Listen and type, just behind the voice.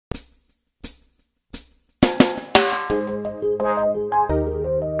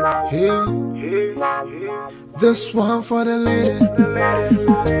Hey, this one for the lady.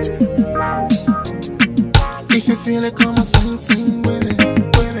 If you feel it, come and sing, sing with me.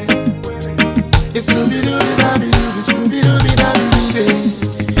 If Scooby-Dooby-Dabby-Dooby,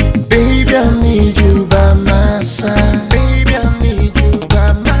 Scooby-Dooby-Dabby-Dooby. Baby, I need you by my side. Baby, I need you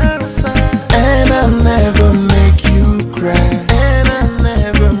by my side. And I'll never make you cry. And I'll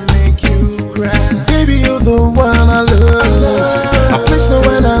never make you cry. Baby, you're the one I love. I place no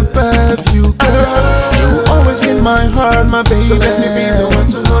one above you, girl. You always in my heart, my baby. So let me be the one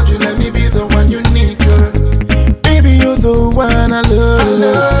to hold you. Let me be the one you need, girl. Baby, you're the one I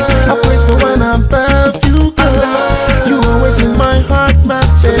love. I place no one above you, girl. You always in my heart, my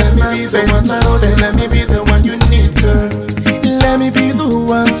baby. So let me be the one to hold you. Let me be the one you need, girl. Let me be the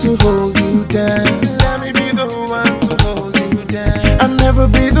one to hold you down. Let me be the one to hold you down. I'll never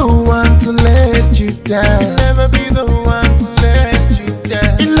be the one to let you down. Never be the one to let you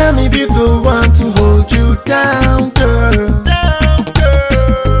down. Let me be the one to hold you down, girl. Down,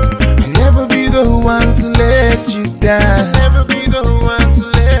 girl. I'll never be the one to let you down. I'll never be the one to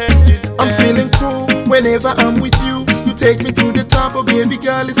let you down. I'm feeling cool whenever I'm with you. You take me to the top, oh baby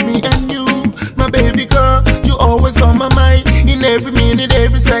girl, it's me and you. My baby girl, you always on my mind. In every minute,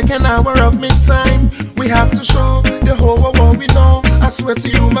 every second, hour of me time. We have to show the whole world what we know. I swear to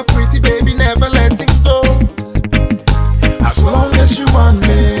you, my pretty baby, never letting go. As long as you want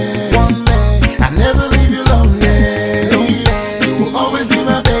me, I never leave you lonely. You will always be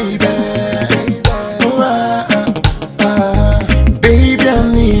my baby. Baby,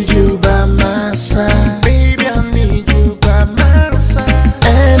 I need you by my side. Baby, I need you by my side.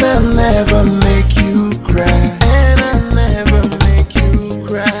 And I'll never make you cry. And I'll never make you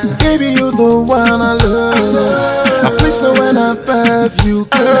cry. Baby, you're the one I love. I place no one above you,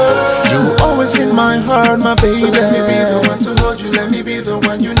 girl. You always in my heart, my baby. So let me be the one to hold you. Let me be the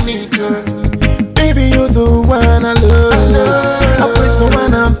one you need, girl. Baby, you're the one I love. I place no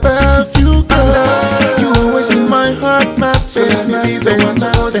one above you, girl. You always in my heart, my baby. So let me be the one to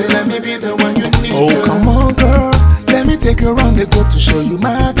hold you. Let me be the one you need, girl. Oh, come on, girl. Let me take you around the globe to show you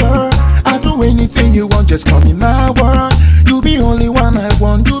my girl. I'll do anything you want, just call me my word. You be only one I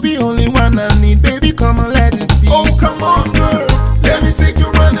want, you be only one I need. Baby, come on, let it be. Oh, come on, girl. Let me take you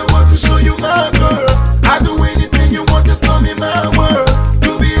around the world to show you my girl. I'll do anything you want, just call me my word.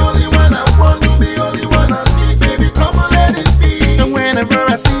 You be only one I want, you be only one I need. Baby, come on, let it be. And whenever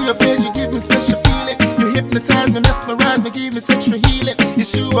I see your face, you give me special feeling. You hypnotize me, mesmerize me, give me sexual healing.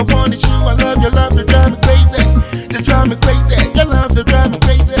 It's you, I want it, you, I love your love, to drive me crazy. To drive me crazy, your love, to drive me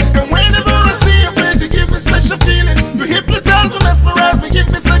crazy. And whenever I see your face, you give me special feeling. You hypnotize me, mesmerize me, give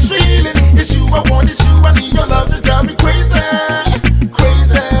me sexual healing. It's you, I want it, you, I need your love, to drive me crazy.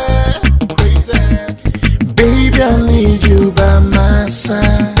 Crazy, crazy. Baby, I need you by my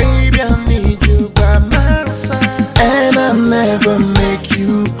side. Baby, I need you by my side. And I'll never make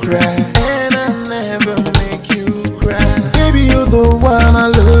you cry. And I'll never make you cry. Baby, you're the one I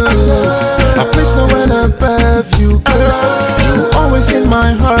love. I place no one above you, girl. You always in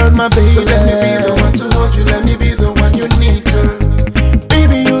my heart, my baby. So let me be the one to hold you. Let me be the one you need, girl.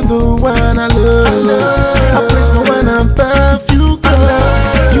 Baby, you're the one I love. I place no one above you,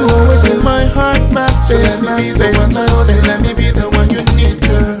 girl. You always in my heart, my baby. So let me be the one to hold you. Let me be the one you need,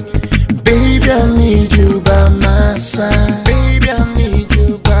 girl. Baby, I need you by my side. Baby, I need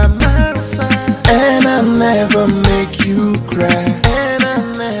you by my side. And I'll never make you cry. And I'll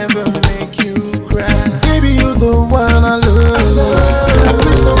never make you cry. Baby, you're the one I love. I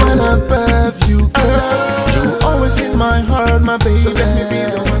place no one above you, girl. You always in my heart, my baby. So let me be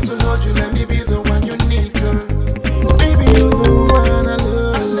the one to hold you. Let me be the one you need, girl. Baby, you're the one I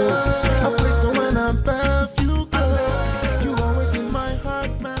love. I place no one above you, girl. You always in my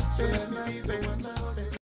heart, my baby.